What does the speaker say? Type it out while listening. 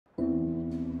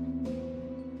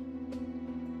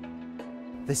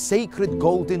The sacred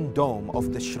golden dome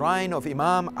of the Shrine of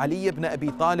Imam Ali ibn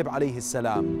Abi Talib alayhi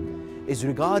salam is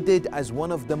regarded as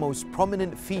one of the most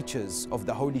prominent features of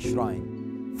the Holy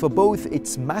Shrine for both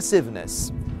its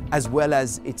massiveness as well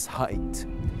as its height.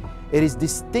 It is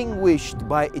distinguished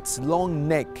by its long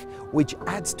neck, which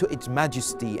adds to its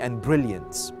majesty and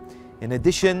brilliance, in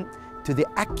addition to the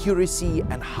accuracy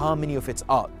and harmony of its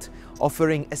art,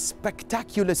 offering a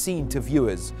spectacular scene to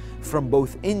viewers from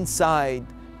both inside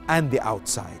and the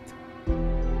outside.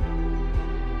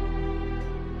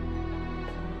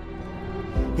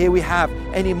 Here we have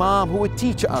an Imam who would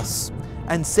teach us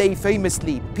and say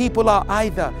famously, people are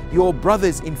either your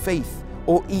brothers in faith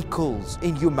or equals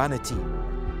in humanity.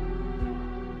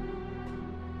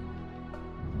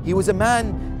 He was a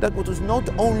man that was not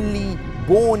only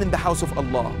born in the house of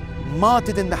Allah,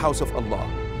 martyred in the house of Allah,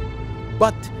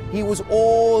 but he was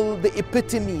all the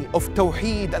epitome of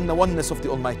Tawheed and the oneness of the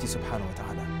Almighty subhanahu wa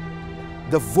ta'ala.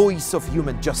 The voice of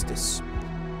human justice.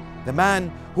 The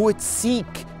man who would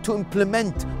seek to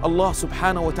implement Allah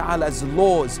subhanahu wa ta'ala's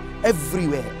laws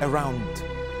everywhere around,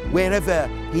 wherever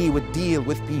he would deal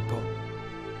with people.